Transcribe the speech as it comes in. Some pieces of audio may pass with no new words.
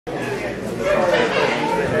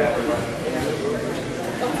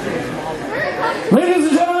Ladies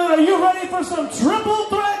and gentlemen, are you ready for some triple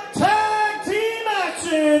threat tag team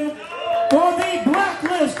action for the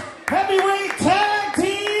Blacklist Heavyweight Tag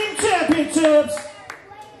Team Championships?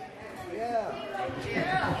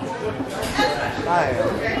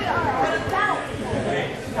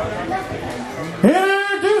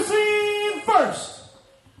 Introducing first.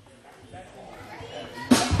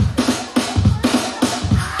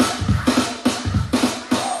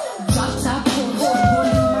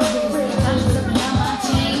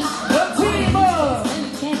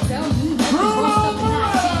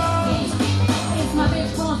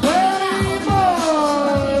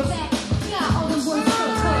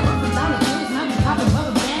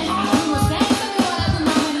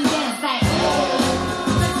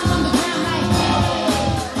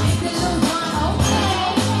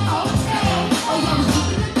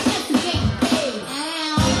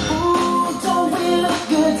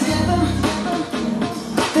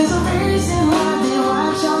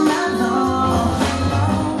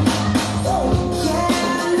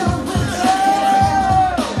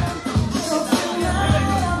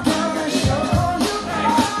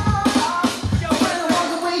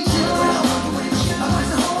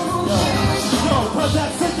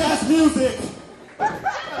 Music.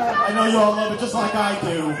 I know you all love it just like I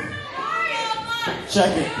do.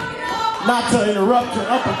 Check it. Not to interrupt your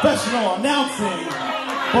unprofessional announcing,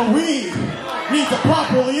 but we need to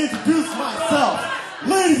properly introduce myself.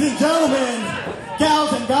 Ladies and gentlemen,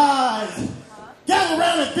 gals and guys, gather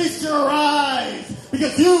around and feast your eyes,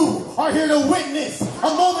 because you are here to witness a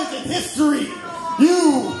moment in history.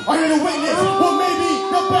 You are here to witness what may be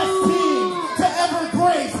the best team to ever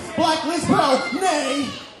grace Blacklist Pro, nay,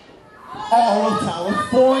 all of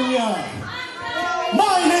California.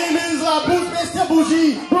 My name is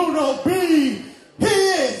Bruno B. He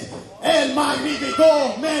is El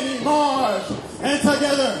Magnifico Manny Mars. And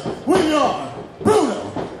together we are Bruno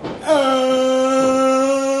and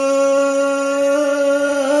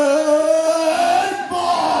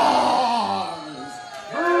Mars.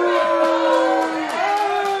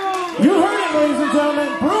 You heard it, ladies and gentlemen.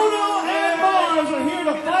 Bruno and Mars are here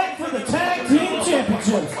to fight for the Tag Team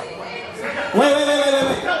Championships. Wait.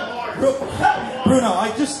 Bruno,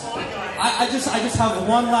 I just have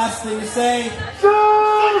one last thing to say.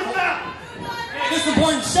 This is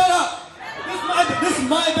important. Shut up. This is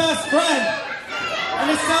my best friend. And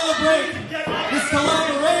to celebrate this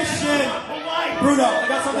collaboration, Bruno, I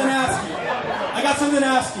got something to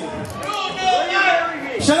ask you.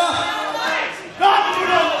 Shut up.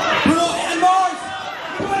 Bruno and Mars.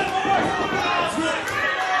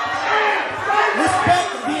 Respect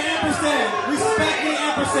the ampersand. Respect the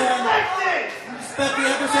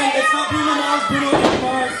ampersand. It's not Bruno Mars, Bruno and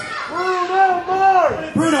Mars.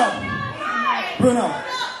 Bruno,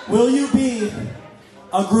 will you be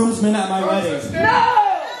a groomsman at my wedding? No!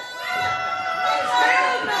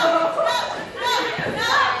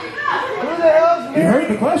 Who the hell's You heard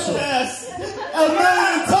the question. Yes. A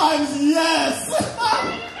million times yes. Oh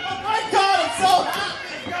my God, I'm so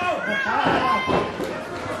happy.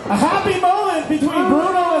 A happy moment between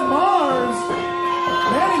Bruno and Mars.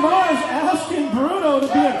 Manny Mars asking Bruno to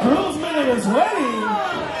be a groomsman at his wedding.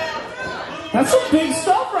 That's some big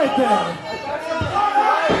stuff right there.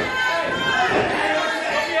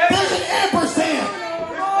 There's an ampersand.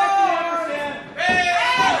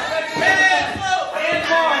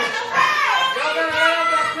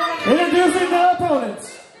 Introducing their opponents.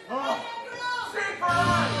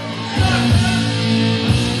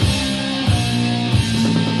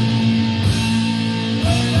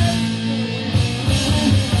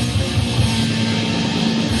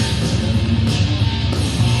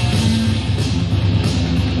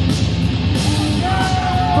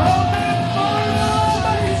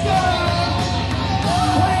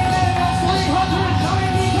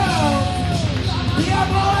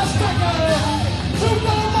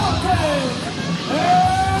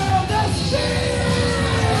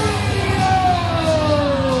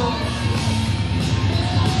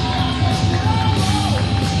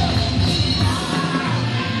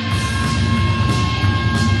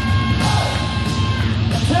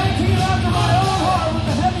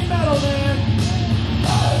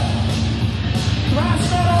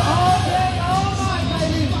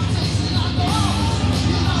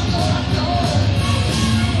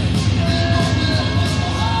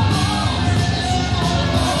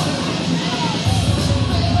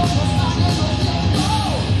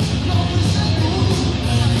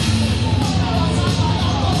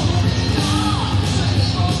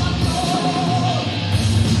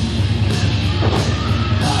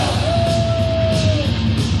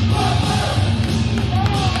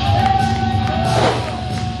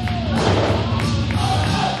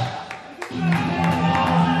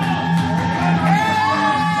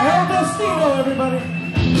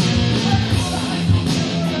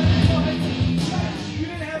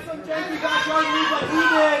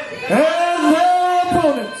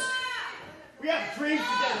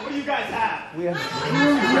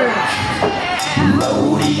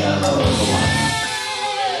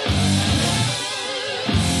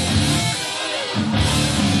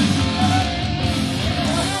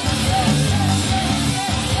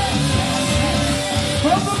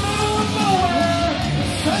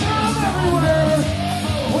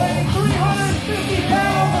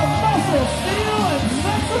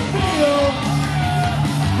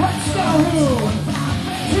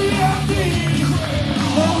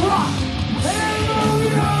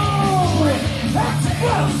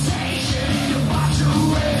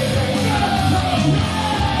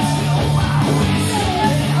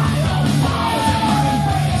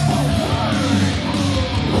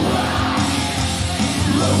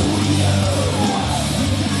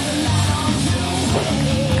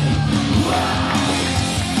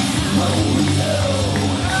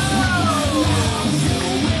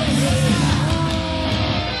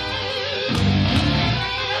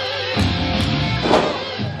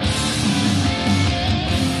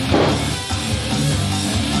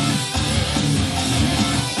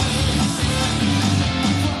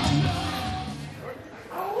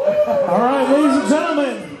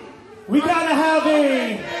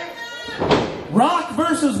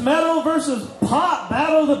 metal versus pop.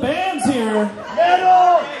 Battle of the bands here.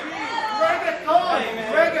 Metal! Reggaeton!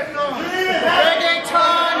 Reggaeton!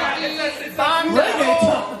 Reggaeton!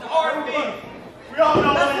 Reggaeton. R&B. We all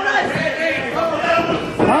know that's what I said.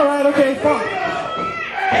 All right, okay, funk.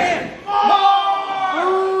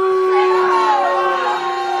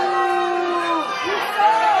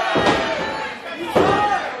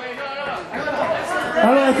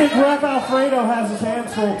 I think Ref Alfredo has his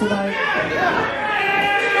hands full tonight.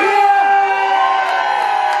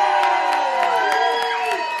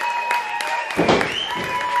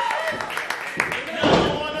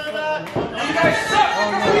 You guys suck!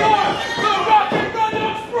 We are! Go rock and run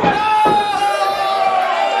express!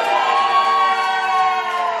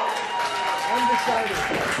 Undecided.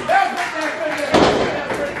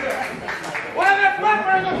 Why that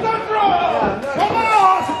flapper in the front row? Come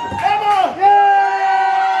on! Come on!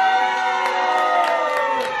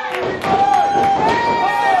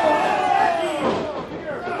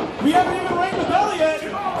 We haven't even rang the bell yet.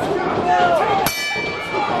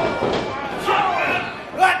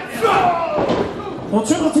 Well,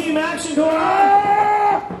 triple team action going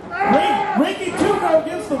on. Ricky Tuko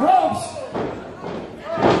against the ropes.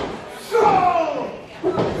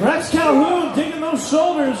 Rex Calhoun digging those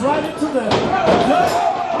shoulders right into the gut.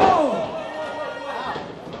 Oh!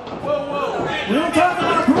 We don't talk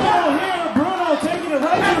about Bruno here. Bruno taking it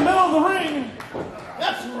right to the middle of the ring.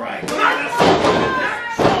 That's right.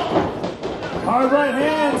 Hard right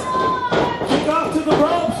hands. Kick off to the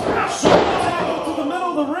ropes. Shoulder tackle to the middle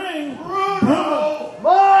of the ring. Bruno.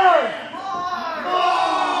 More!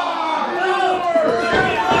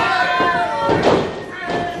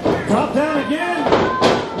 Drop down again.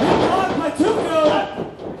 Good block by Tuko.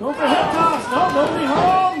 Go for hip toss. No, nobody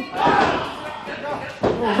home.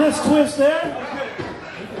 Little wrist twist there.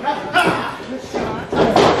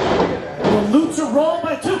 Little lucha roll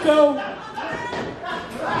by Tuko.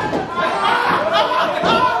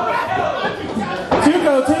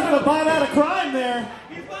 Tuko taking a bite out of crime there.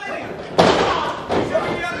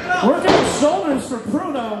 Working the shoulders for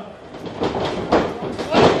Bruno.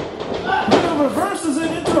 Bruno reverses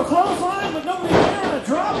it into a clothesline, but nobody there and a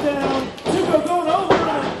drop down. Tuko going over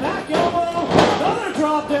and a back elbow. Another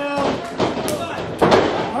drop down.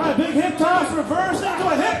 All right, big hip toss, reverse into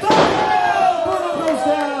a hip toss. Oh, Bruno goes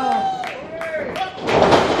down.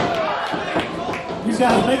 These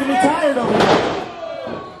guys are making me tired over here.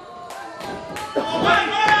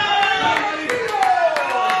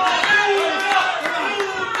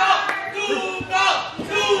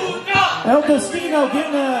 El Destino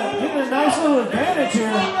getting a nice little advantage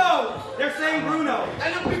here. Bruno! They're saying Bruno.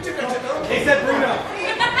 They said Bruno.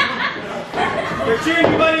 They're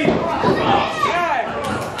cheering you, buddy.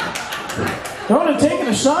 Going and taking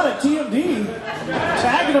a shot at TMD.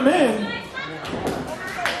 Tagging him in.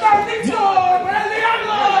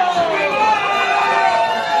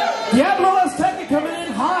 Diablo Azteca coming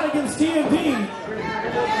in hot against TMD.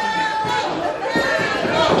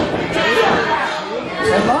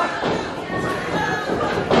 Headlock.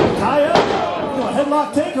 Tie up. Oh, headlock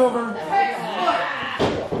takeover.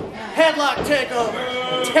 Headlock takeover.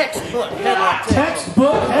 Textbook headlock takeover.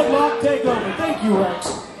 Textbook headlock takeover. Thank you, Rex.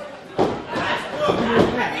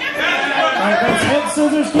 Alright, those head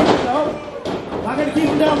scissors keep it up. Not going to keep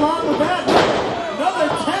him down long with that. Another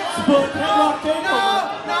textbook headlock takeover.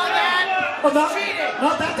 Oh,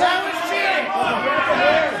 not that time.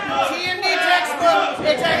 TMD textbook.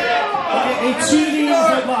 Okay, a cheating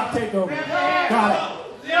headlock takeover. Got it.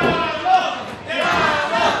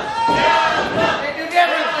 They do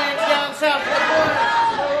different things down south.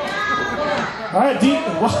 All right,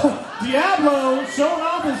 Diablo showing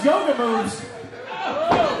off his yoga moves.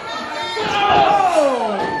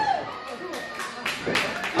 Oh!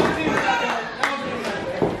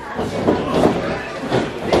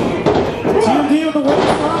 TMD with the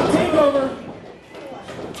waist lock takeover.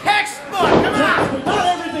 Textbook. Come on. Textbook. Not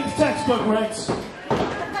everything's textbook, Rex.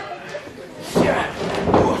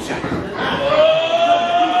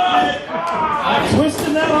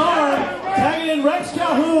 Twisting that arm, tagging in Rex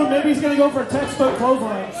Calhoun. Maybe he's going to go for a textbook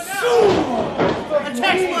clothesline. A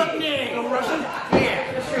textbook knee.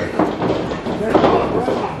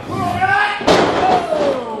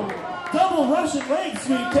 Oh, double Russian leg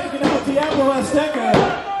sweep taking out Diablo Azteca.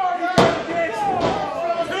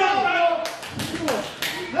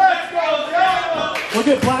 Look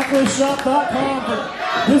at BlacklistShop.com for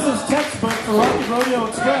this is textbook for Rodeo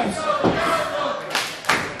Express.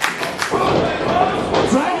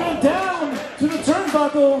 Dragging him down to the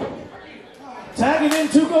turnbuckle. Tagging in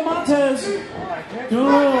Tuko Montez.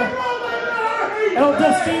 Doing a little El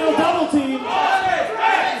Destino double team.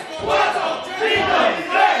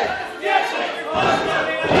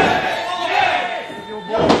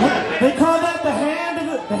 They call that the hand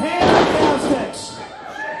of the Aztecs.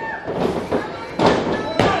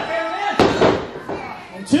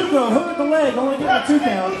 And Tuko hooked the leg, only getting a 2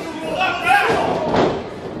 count.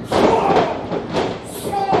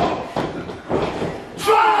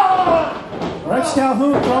 Rex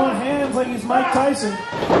Calhoun throwing hands like he's Mike Tyson.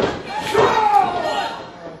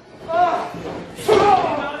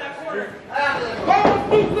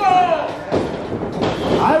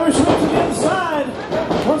 Irish whip to the inside.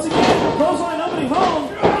 Once again, clothesline, nobody home.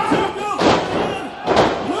 Tuko in.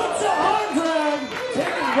 Lucha arm drag.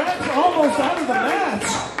 Taking Rex almost out of the match.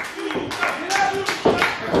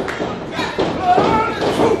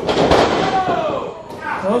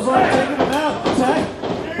 Clothesline taking him out. Attack.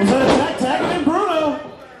 Was that attack? Tagging in Bruno.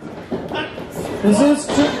 This is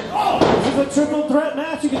a triple threat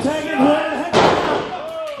match. You can tag in whoever the heck you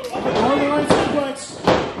want. Northern Lights suplex.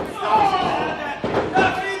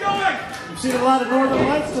 We've seen a lot of Northern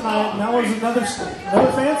Lights tonight, and that was another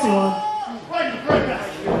fancy one.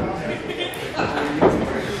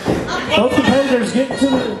 Both competitors getting to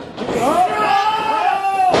the...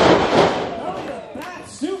 Belly to back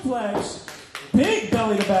suplex. Big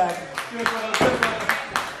belly to back.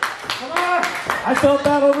 I felt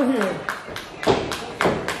that over here.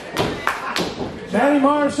 Manny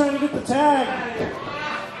Mars trying to get the tag.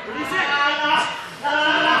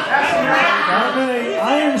 Got an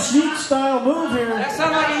Iron Sheik style move here. That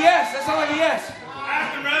sounds like a yes. That sounds like a yes.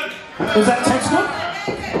 Is that textbook?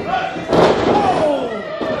 Oh!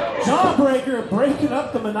 Jawbreaker breaking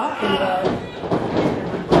up the monotony there.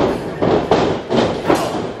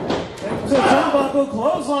 It's a turnbuckle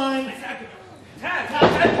clothesline.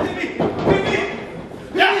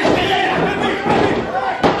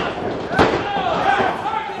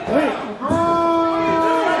 Wait.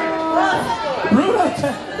 Bruno. I'm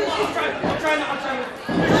trying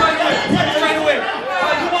to win.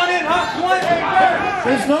 You want in, huh? You want in?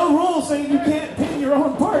 There's no rule saying you can't pin your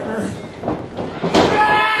own partner.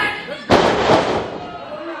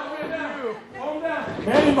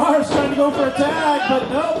 Manny Mars trying to go for a tag, but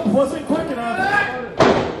nope, wasn't quick enough.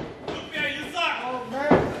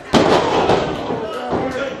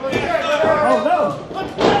 Oh no!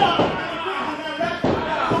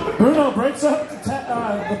 Bruno breaks up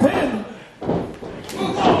the pin.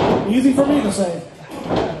 Easy for me to say.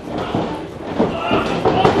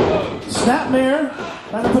 Snapmare,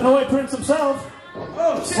 and the Pinoy Prince himself,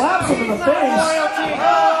 slaps him in the face.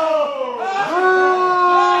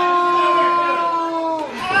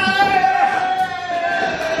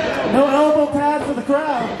 No elbow pad for the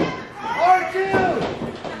crowd.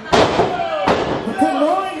 The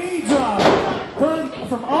Pinoy knee drop heard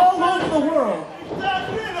from all over the world.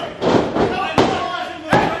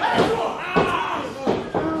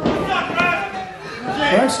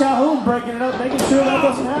 Rex Calhoun breaking it up, making sure that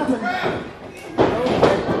doesn't happen.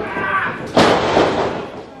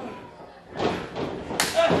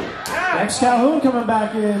 Rex Calhoun coming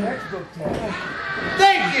back in.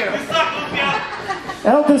 Thank you.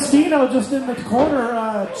 El Destino just in the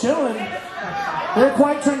corner chilling. They're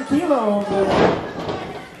quite tranquilo over there.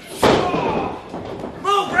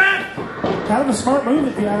 Move, Brad. Kind of a smart move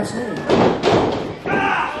if you ask me.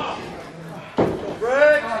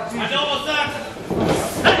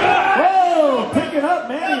 Whoa! Picking up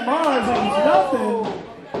Manny Mars and he's nothing.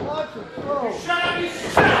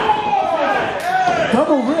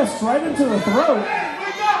 Double wrist right into the throat.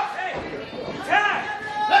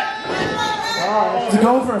 Is he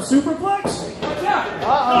going for a superplex?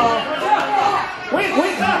 Wait,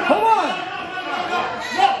 hold on!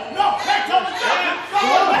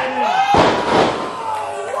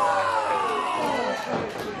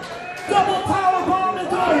 Double power bomb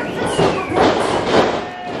into a superplex!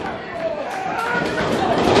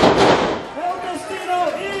 El Destino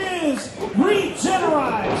is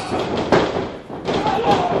regenerized!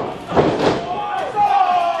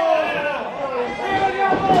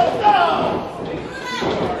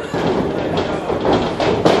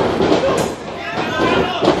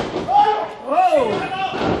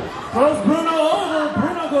 Throws Bruno over.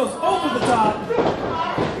 Bruno goes over the top.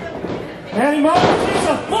 Manny Mars takes a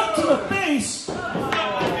foot to the face.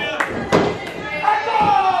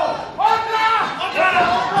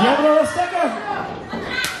 Diablo Azteca.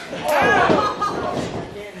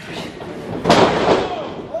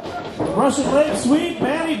 Russian leg sweep.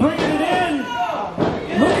 Manny bringing it in.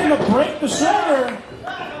 Looking to break the shoulder.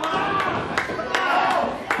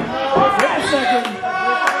 Wait a second.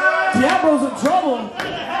 Diablo's in trouble.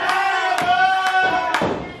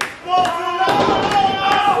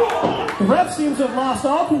 The ref seems to have lost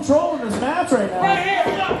all control in this match right now.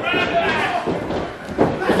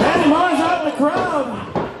 Manny Mars out in the crowd.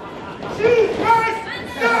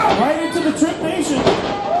 Right into the Trip Nation.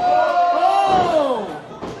 Oh!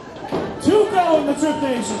 Tuko in the Trip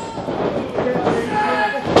Nation.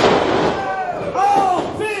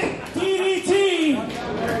 Oh, big DDT.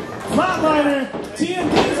 Flatliner.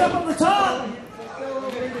 TNT's up on the top.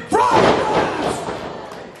 Frog Splash.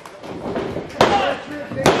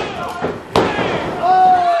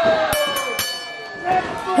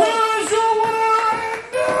 Here's your winner and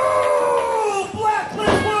new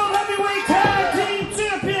Blacklist World Heavyweight Tag Team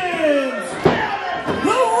Champions,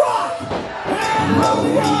 The Rock and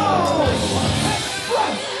Rodeo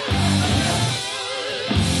Express.